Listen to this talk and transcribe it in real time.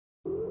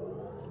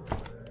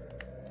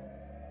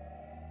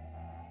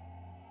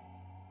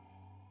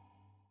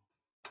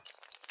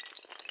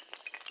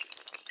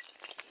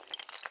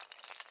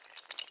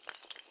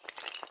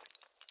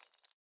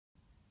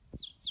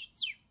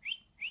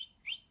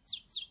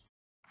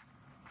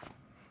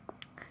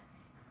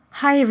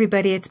Hi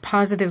everybody, it's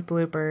Positive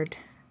Bluebird.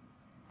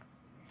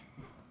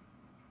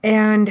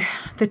 And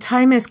the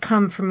time has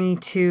come for me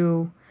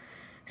to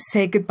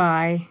say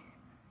goodbye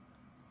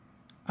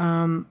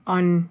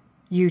on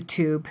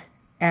YouTube,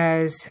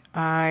 as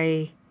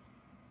I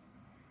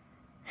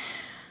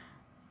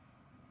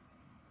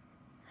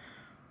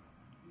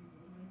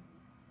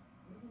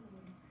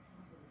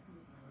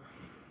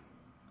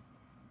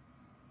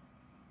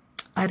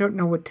don't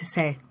know what to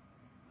say.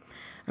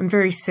 I'm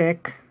very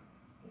sick.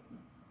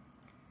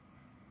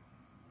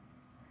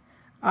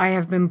 I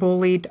have been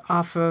bullied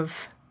off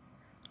of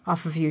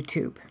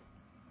YouTube.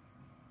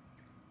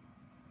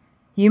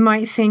 You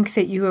might think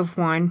that you have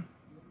won.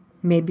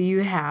 Maybe you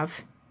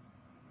have.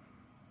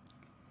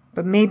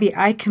 But maybe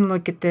I can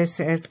look at this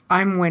as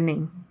I'm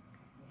winning,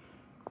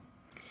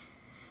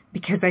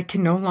 because I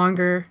can no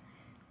longer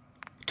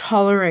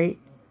tolerate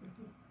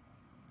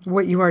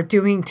what you are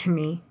doing to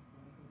me.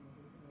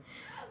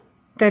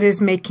 That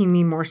is making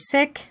me more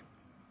sick.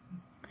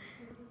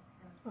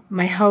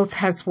 My health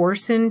has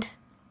worsened.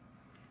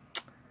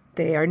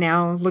 They are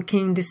now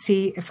looking to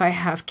see if I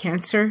have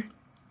cancer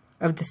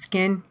of the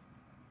skin.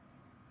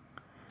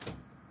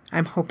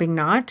 I'm hoping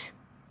not.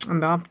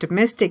 I'm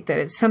optimistic that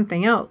it's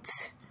something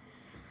else.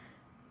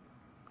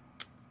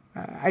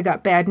 I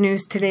got bad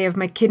news today of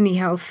my kidney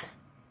health.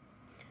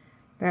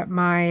 That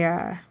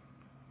my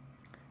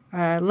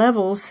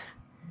levels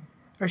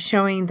are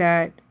showing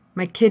that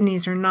my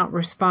kidneys are not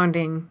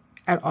responding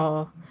at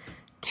all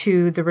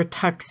to the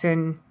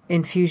Rituxan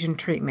infusion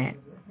treatment.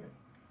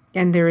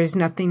 And there is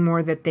nothing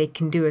more that they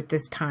can do at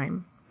this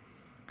time.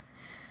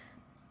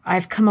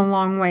 I've come a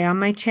long way on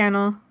my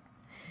channel,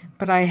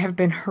 but I have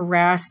been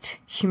harassed,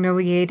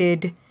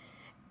 humiliated,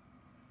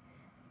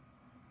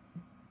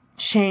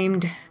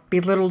 shamed,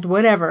 belittled,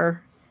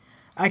 whatever.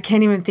 I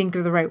can't even think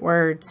of the right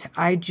words.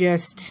 I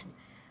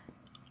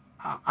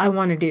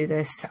want to do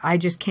this. I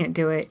just can't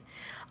do it.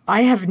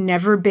 I have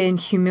never been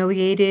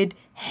humiliated,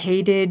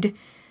 hated,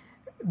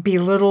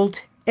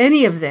 belittled,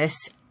 any of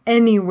this,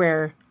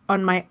 anywhere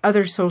on my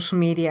other social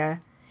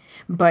media,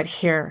 but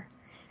here.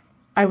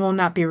 I will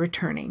not be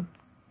returning.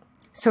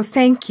 So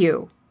thank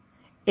you,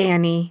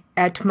 Annie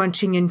at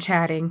Munching and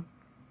Chatting.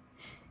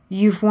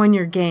 You've won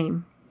your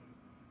game.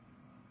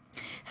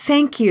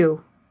 Thank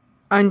you,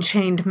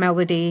 Unchained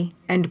Melody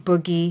and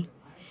Boogie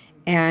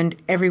and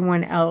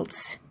everyone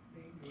else.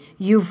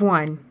 You've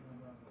won.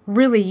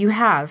 Really, you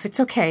have. It's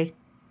okay.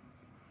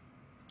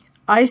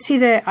 I see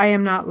that I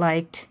am not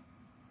liked.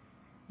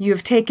 You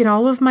have taken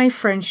all of my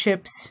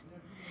friendships.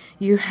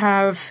 You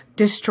have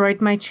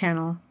destroyed my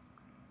channel.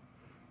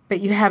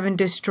 But you haven't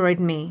destroyed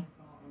me.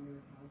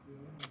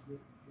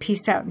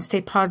 Peace out and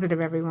stay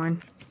positive,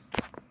 everyone.